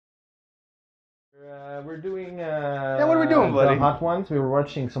We're doing Yeah, what are we doing, buddy? the Hot Ones. We were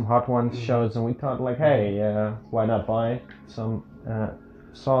watching some Hot Ones shows, and we thought, like, hey, why not buy some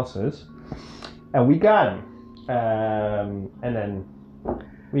sauces? And we got them. And then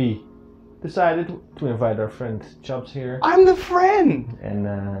we decided to invite our friend Chubbs here I'm the friend.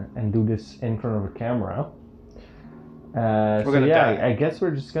 and do this in front of a camera. We're So gonna yeah, die. I guess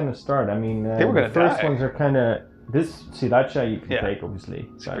we're just gonna start. I mean, Think we're gonna the first die. ones are kind of this sriracha you can Yeah. take obviously.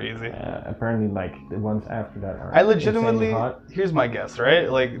 Super easy. Apparently, like the ones after that are. I legitimately, insanely hot. here's my guess,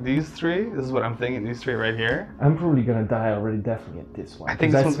 right? Like these three, this is what I'm thinking, these three right here. I'm probably gonna die already. Definitely at this one. I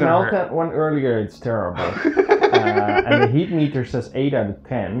think 'Cause this one's gonna smelled hurt. that one earlier. It's terrible. And the heat meter says 8 out of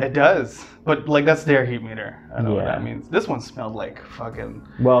 10. It does, but like that's their heat meter. I know what Yeah. that means. This one smelled like fucking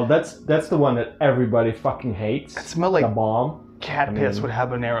Well, that's the one that everybody fucking hates. It smelled the like bomb. cat piss mean, with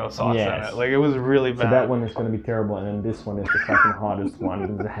habanero sauce in yes. it. Like it was really bad. So that one is gonna be terrible, and then this one is the fucking hottest one.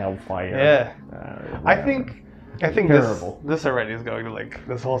 It's the hellfire. Yeah. I whatever. think Terrible. this already is going to like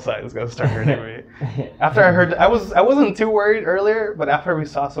this whole side is going to start hurting me. After I heard, I wasn't too worried earlier, but after we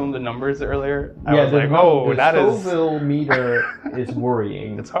saw some of the numbers earlier, I was like, oh, the that is Scoville meter is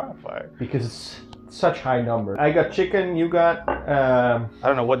worrying it's horrifying. because it's such high numbers. I got chicken. You got I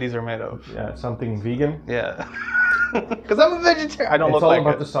don't know what these are made of. something vegan. Yeah, because I'm a vegetarian. I don't It's look all like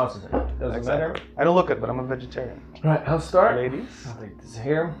about it. the sauces. Doesn't Exactly. matter. I don't look it, but I'm a vegetarian. Right, I'll start. Ladies, I'll take this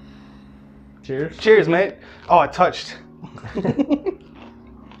here. Cheers. cheers, mate. Oh, I touched.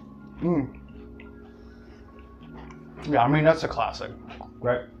 Yeah, I mean that's a classic.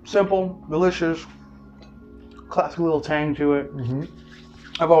 Right. Simple, delicious, classic little tang to it. Mm-hmm.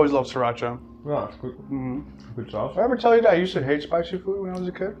 I've always loved sriracha. Well, it's good. Mm-hmm. Good sauce. Did I ever tell you that I used to hate spicy food when I was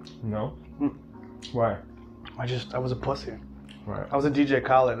a kid? No. Mm. Why? I was a pussy. Right. I was a DJ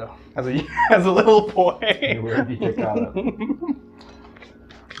Khaled though, as a as a little boy. You were a DJ Khaled.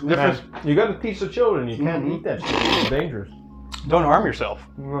 Different. Man, you gotta teach the children. You can't Mhm. eat that shit. It's dangerous. Don't harm yourself.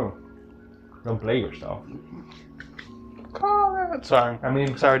 No. Don't play yourself. Khaled. Sorry. I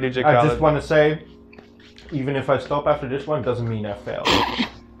mean, Sorry, DJ I Khaled. just want to say, even if I stop after this one, doesn't mean I failed.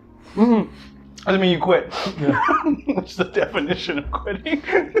 Mhm. I mean, you quit. Yeah. What's the definition of quitting?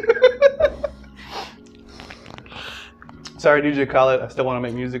 Sorry, DJ Khaled. I still want to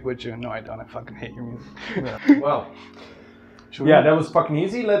make music with you. No, I don't. I fucking hate your music. Well, Should we- yeah, that was fucking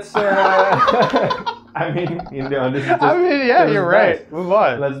easy. Let's. I mean, you know, this is just. I mean, yeah, this you're is right. nice. Move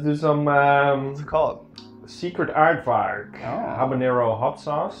on. Let's do some What's it called? secret aardvark Oh. habanero hot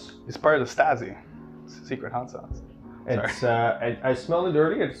sauce. It's part of the Stasi. It's a secret hot sauce. It's. I smelled it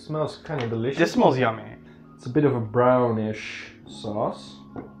earlier. It smells kind of delicious. This smells yummy. It's a bit of a brownish sauce.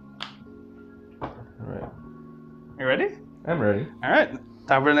 All right, You ready? I'm ready. All right.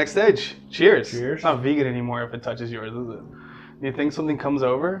 Time for the next stage. Cheers. Cheers. It's not vegan anymore if it touches yours, is it? Do you think something comes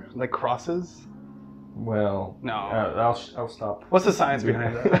over, like crosses? Well, No. I'll stop. What's the science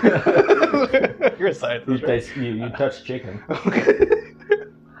behind that? You're a You, scientist, right? taste, you touch chicken.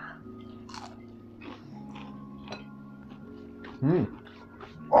 Mm,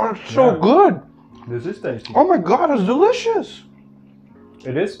 Oh, it's so Yeah. good. this is tasty. Oh my god, it's delicious.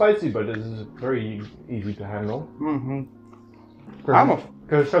 It is spicy, but this is very easy to handle. Mm-hmm.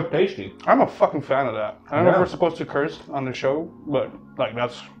 Because it's so tasty. I'm a fucking fan of that. I don't know if Yeah. we're supposed to curse on the show, but like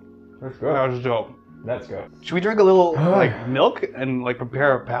that's That's good. that was dope. That's good. Should we drink a little like milk and like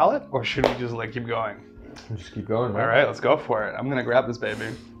prepare a palate, or should we just like keep going? Just keep going. All right, let's go for it. I'm gonna grab this baby.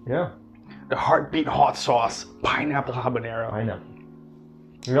 Yeah, The Heartbeat hot sauce, pineapple habanero. I know.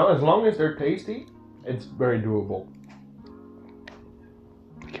 You know, as long as they're tasty, it's very doable.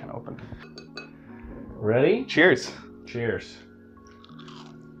 I can't open. Ready? Cheers. Cheers.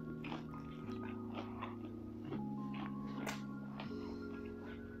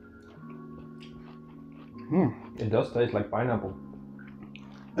 It does taste like pineapple.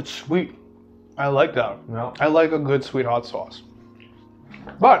 It's sweet. I like that. No. I like a good sweet hot sauce.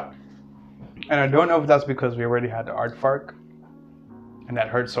 But, and I don't know if that's because we already had the aardvark, and that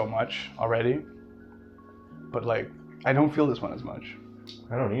hurt so much already. But like, I don't feel this one as much,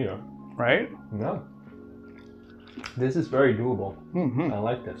 I don't either. right? No. This is very doable. Mm-hmm. I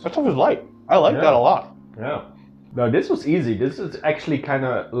like this. That stuff is light. I like Yeah. that a lot. Yeah. No, this was easy. This is actually kind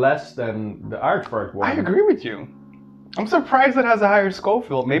of less than the aardvark one. I agree with you. I'm surprised it has a higher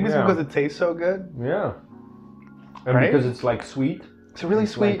Scoville. Maybe it's Yeah. because it tastes so good. Yeah. And Right? because it's like sweet. It's really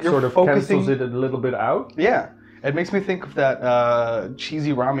It's sweet. like You're sort of focusing. cancels it a little bit out. Yeah. It makes me think of that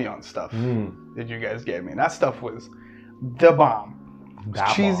cheesy ramyeon stuff that you guys gave me. That stuff was the bomb. It was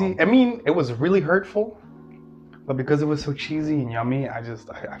Da cheesy. bomb. I mean, it was really hurtful. But because it was so cheesy and yummy, I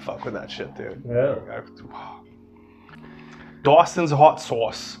fuck with that shit, dude. Yeah. Dawson's hot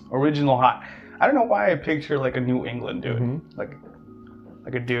sauce, original hot. I don't know why I picture like a New England dude, Mhm.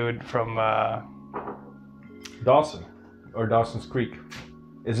 like a dude from. Dawson or Dawson's Creek.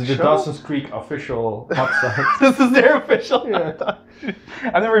 Is it the Show? Dawson's Creek official hot sauce? This is their official. Yeah.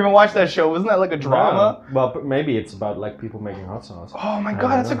 I've never even watched that show. Wasn't that like a drama? Yeah. Well, but maybe it's about like people making hot sauce. Oh my I god, don't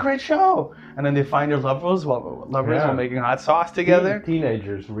that's a know. great show. And then they find their lovers while Yeah. making hot sauce together.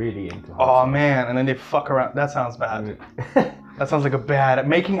 Teenagers really into hot Oh sauce. man, and then they fuck around. That sounds bad. That sounds like a bad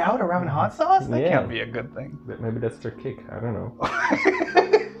making out around hot sauce. That Yeah. can't be a good thing. But maybe that's their kick. I don't know.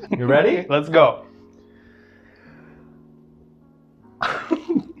 You ready? Let's go.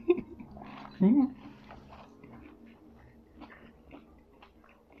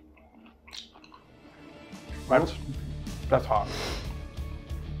 That's hot.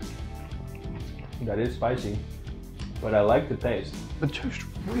 That is spicy, but I like the taste. The tastes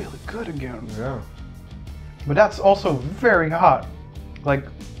really good again. Yeah. But that's also very hot. Like,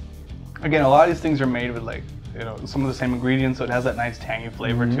 again, a lot of these things are made with like, you know, some of the same ingredients, so it has that nice tangy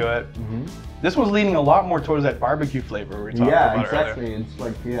flavor to it. Mm-hmm. This one's leaning a lot more towards that barbecue flavor we were talking Yeah, about exactly. earlier. It's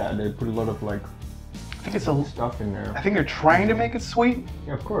like, yeah, they put a lot of like I think it's a. stuff in there. I think they're trying to make it sweet.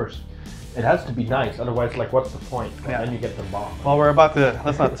 Yeah, of course. It has to be nice, otherwise, like, what's the point? And Yeah. then you get the bomb. Well, we're about to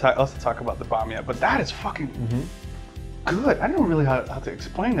let's not talk about the bomb yet, but that is fucking good. I don't know really how to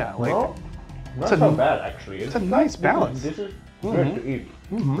explain that. Like, Well, not it's a- so bad actually. it's a nice balance. This is good to eat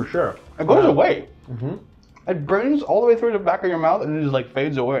for sure. it goes away. Mm-hmm. It burns all the way through the back of your mouth and it just like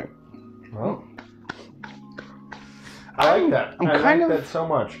fades away. Well, I like that. I'm I kind like of- that so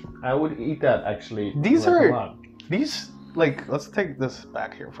much. I would eat that actually. These like, are- a lot. These like let's take this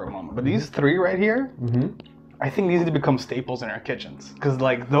back here for a moment. But these three right here, Mm-hmm. I think these need to become staples in our kitchens because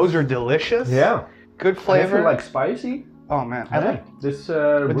like those are delicious. Yeah. Good I flavor. feel like spicy. Oh man, I like. this.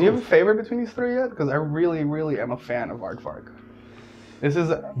 But do you have a favorite between these three yet? Because I really, really am a fan of Aardvark. This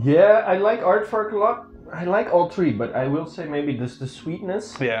is Yeah, I like Aardvark a lot. I like all three, but I will say maybe the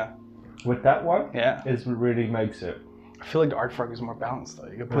sweetness yeah, with that one yeah. is what really makes it. I feel like the Aardvark is more balanced though.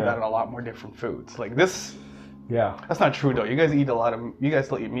 You can put Yeah. that in a lot more different foods. Like this, Yeah. that's not true though. You guys eat a lot of. You guys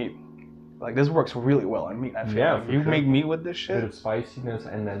still eat meat. Like this works really well on meat. I feel Yeah, like for you sure. make meat with this Bit shit. of spiciness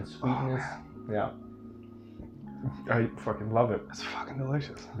and then sweetness. Yeah. I fucking love it. It's fucking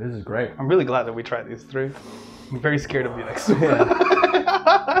delicious. This is great. I'm really glad that we tried these three. I'm very scared of the next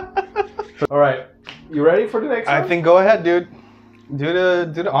one. All right, you ready for the next one? I think go ahead, dude. Do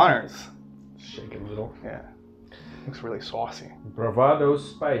the honors. Shake it a little. Yeah. Looks really saucy. Bravado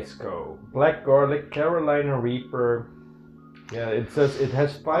Spice Co. Black garlic, Carolina Reaper. Yeah, it says it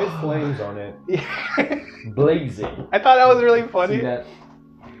has 5 flames on it. Blazing. I thought that was really funny. See that?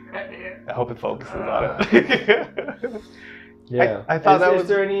 I hope it focuses on it. Yeah. I thought that Is was-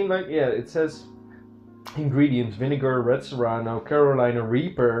 there any like? Yeah, it says ingredients: vinegar, red serrano, Carolina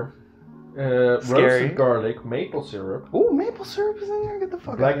Reaper, Scary. roasted garlic, maple syrup, Ooh, maple syrup is in there. Get the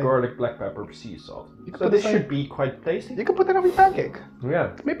fuck black out of garlic, black pepper, sea salt. You can So put this this should on- be quite tasty. You can put that on your pancake.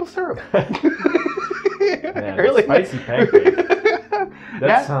 Yeah. Maple syrup. Man, Really? spicy pancake. That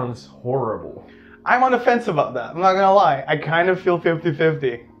Yeah. sounds horrible. I'm on the fence about that. I'm not gonna lie. I kind of feel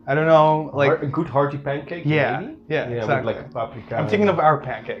 50-50. I don't know, like A good hearty pancake. Yeah, maybe? yeah, exactly. With like paprika. I'm thinking of our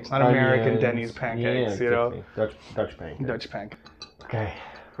pancakes, not American onions. Denny's pancakes. Yeah, You know, exactly. Dutch pancake. Dutch pancake. Okay,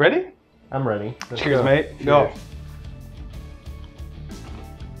 Ready? I'm ready. Let's Cheers, go. mate. Go. Cheers.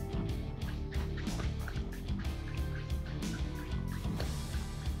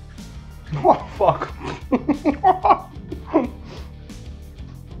 Oh fuck.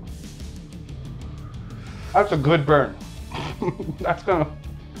 That's a good burn. That's gonna.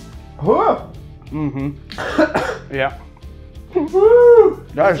 Huh. Mm-hmm. Yeah. Woo!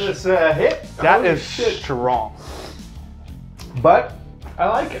 That This is is a hit. that Holy is shit. strong. But I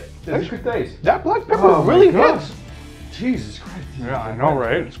like it. It's a good taste. That black pepper Oh my really God. hits. Jesus Christ. Yeah, I know,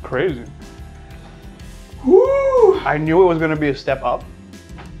 right? It's crazy. Woo! I knew it was gonna be a step up,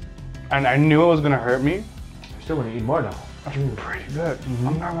 and I knew it was gonna hurt me. I still want to eat more now. That's pretty good.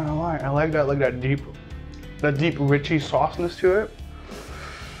 I'm not gonna lie. I like that deep richy sauceness to it.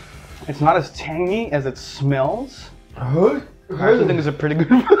 It's not as tangy as it smells. Huh? I actually think it's a pretty good.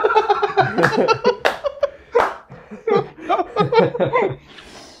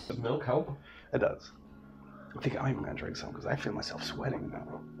 Does milk help? It does. I think I'm even gonna drink some because I feel myself sweating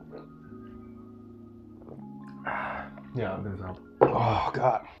now. Yeah, it does help. Oh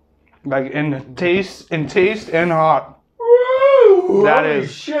god. Like in taste and hot. Woo! That Holy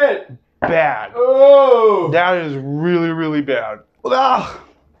is- shit. Bad. Oh! That is really, really bad. Ah!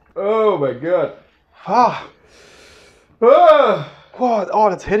 Oh my god. Ah! Ah! What? Oh,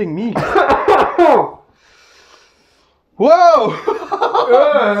 that's hitting me. Oh! Whoa!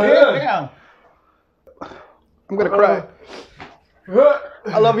 Ah! Damn. I'm gonna cry.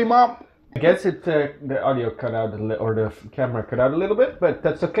 I love you, Mom. I guess the audio cut out or the camera cut out a little bit, but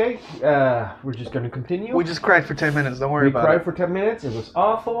that's okay. We're just gonna continue. We just cried for 10 minutes. Don't worry We about cried it. for 10 minutes. It was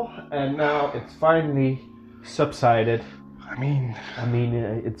awful, and now it's finally subsided. I mean,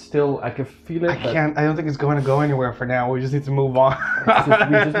 It's still, I can feel it. I don't think it's going to go anywhere for now. We just need to move on. We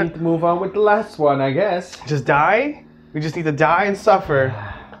just need to move on with the last one, I guess. Just die? We just need to die and suffer.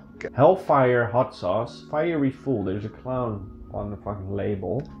 Hellfire hot sauce, fiery fool. There's a clown on the fucking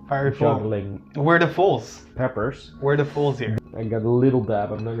label. Fiery fool. Juggling We're the fools. peppers. We're the fools here. I got a little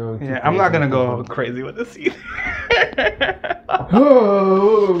dab. I'm not going to. Yeah, I'm not going to go crazy with this either.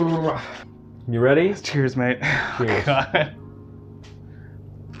 You ready? Cheers, mate. Cheers. God.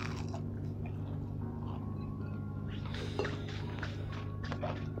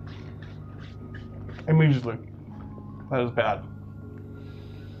 Immediately. That was bad.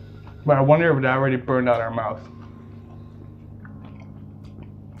 But I wonder if that already burned out our mouth.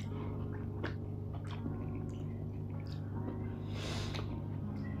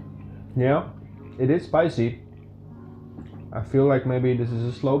 Yeah, it is spicy. I feel like maybe this is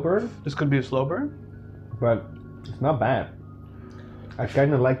a slow burn, This could be a slow burn. but it's not bad. I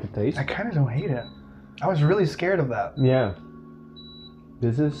kind of like the taste. I kind of don't hate it. I was really scared of that. Yeah.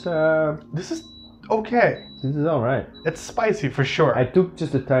 This is Okay. all right. It's spicy for sure. I took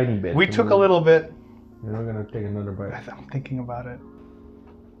just a tiny bit. We took a little bit. You're not gonna take another bite. I'm thinking about it.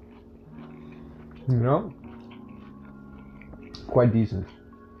 You know, quite decent.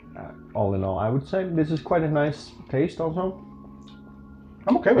 All in all, I would say this is quite a nice taste. Also,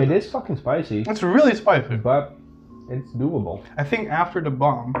 I'm okay with it it. is fucking spicy, It's really spicy. but it's doable. I think after the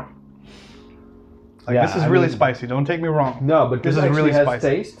bomb, like Yeah, this is I really mean- spicy. Don't take me wrong. No, but this is actually really has spicy.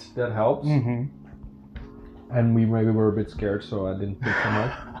 taste that helps. Mm-hmm. And we maybe were a bit scared, so I didn't put so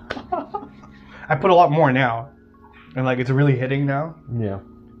much. I put a lot more now, and like it's really hitting now. Yeah.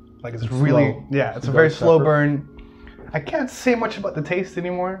 Like it's It's really slow. yeah. It's It's a very dark slow pepper. burn. I can't say much about the taste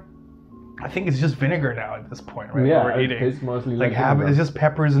anymore. I think it's just vinegar now at this point, right? Yeah, What we're it eating. tastes mostly Like vinegar. it's just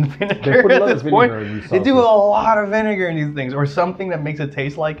peppers and They vinegar put a at lot this of point. vinegar in these They do a sauces. lot of vinegar in these things, or something that makes it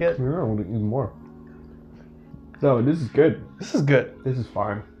taste like it. Yeah, we'll eat more. No, this is good. This is good. This is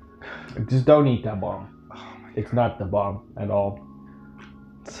fine. Just don't eat that bomb. It's not the bomb at all.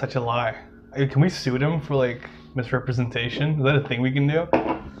 It's such a lie. Can we sue them for like misrepresentation? Is that a thing we can do?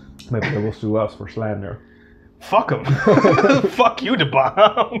 Maybe they will sue us for slander. Fuck them. Fuck you, the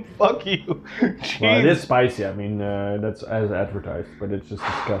bomb. Fuck you. Well, it is Jeez. spicy. I mean, that's as advertised, but it's just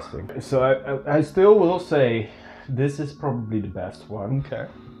disgusting. So I still will say this is probably the best one. Okay.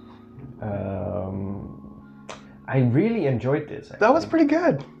 I really enjoyed this. That was actually. pretty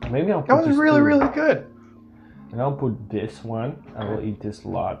good. Maybe I'll put That was this really, two. really good. And I'll put this one. I will eat this a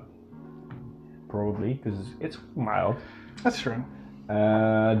lot, probably, because it's mild. That's true.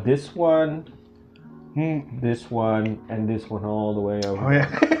 This one, Mm. this one, and this one all the way over. Oh yeah.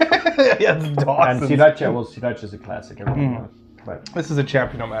 Yeah, it's And Dawson's. sriracha, well, sriracha is a classic. Everyone knows. But This is a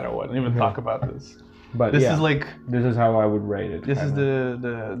champion no matter what. Don't even talk about this. This yeah, is like this is how I would rate it. this is kinda.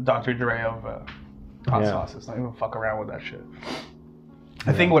 the Dr. Dre of hot Yeah. sauces. Don't even fuck around with that shit.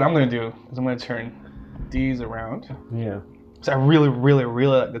 I think what I'm gonna do is I'm gonna turn these around. Yeah. So I really, really,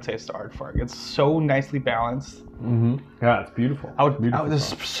 really like the taste of Aardvark. It's so nicely balanced. Mm-hmm. Yeah, it's beautiful. Beautiful there's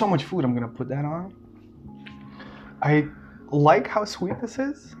sauce. so much food I'm gonna put that on. I like how sweet this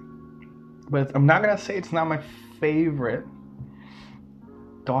is, but I'm not gonna say it's not my favorite.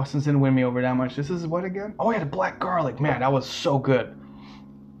 Dawson's didn't win me over that much. This is what again? Oh yeah, the black garlic. Man, that was so good.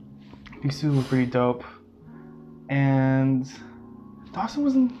 These two were pretty dope. And Dawson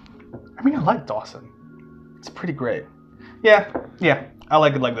wasn't. I mean, I like Dawson. It's pretty great. Yeah, I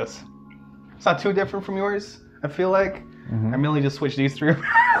like it like this. It's not too different from yours, I feel like. I merely just switched these three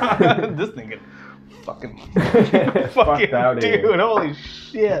around. This thing get fucking Fucked out dude, here. holy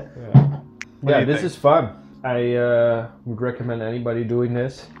shit. Yeah, do yeah you this think? is fun. I would recommend anybody doing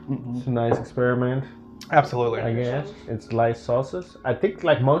this. It's a nice experiment, Absolutely. I guess. It's light sauces. I think,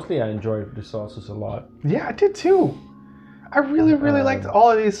 like, mostly I enjoyed the sauces a lot. Yeah, I did too. I really, really liked all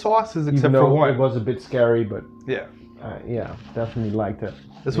of these sauces except Even for though one. it was a bit scary, but Yeah. yeah, definitely liked it.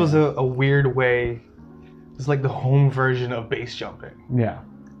 This was a weird way. It's like the home version of base jumping. Yeah,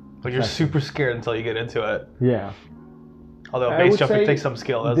 Like you're Exactly. super scared until you get into it. yeah. Although I base would jumping say takes some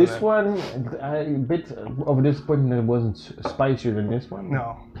skill, doesn't This it? one, a bit of a disappointment that it wasn't spicier than this one.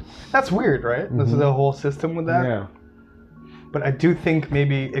 No. That's weird, right? This is the whole system with that. Yeah. But I do think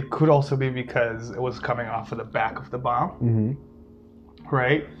maybe it could also be because it was coming off of the back of the bomb, Mm-hmm.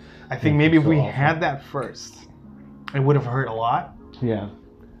 right? I think maybe if so we also. had that first, it would have hurt a lot. Yeah.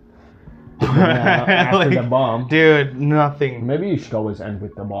 after the bomb. Dude, nothing. Maybe you should always end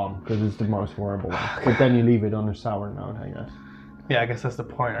with the bomb because it's the most horrible one. But then you leave it on a sour note, I guess. Yeah, I guess that's the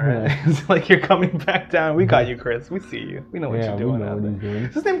point, right? It's like you're coming back down. We got you, Chris. We see you. We know what you're doing. We know what he's doing.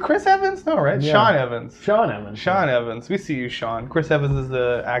 Is his name Chris Evans? No, right? Yeah. Sean Evans. Sean Evans. Sean Evans. We see you, Sean. Chris Evans is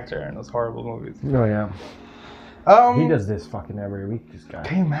the actor in those horrible movies. Oh yeah. He does this fucking every week. This guy.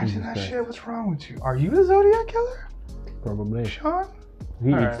 Can you imagine that shit? What's wrong with you? Are you the Zodiac killer? Probably. Sean?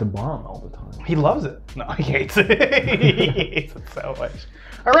 He All eats right. the bomb all the time. He loves it. No, he hates it. He hates it so much.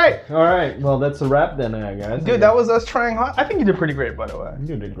 All right. All right. Well, that's a wrap then, guys. Dude, that was us trying hot. I think you did pretty great, by the way.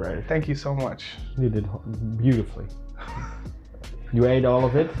 You did great. Thank you so much. You did beautifully. You ate all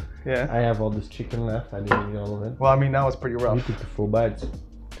of it. Yeah. I have all this chicken left. I didn't eat all of it. Well, I mean, that was pretty You rough. took the full bites.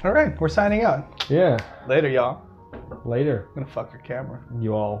 All right, we're signing out. Yeah. Later, y'all. Later. I'm gonna fuck your camera.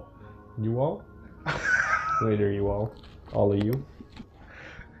 You all. You all? Later, you all. All of you.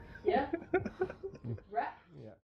 Yeah.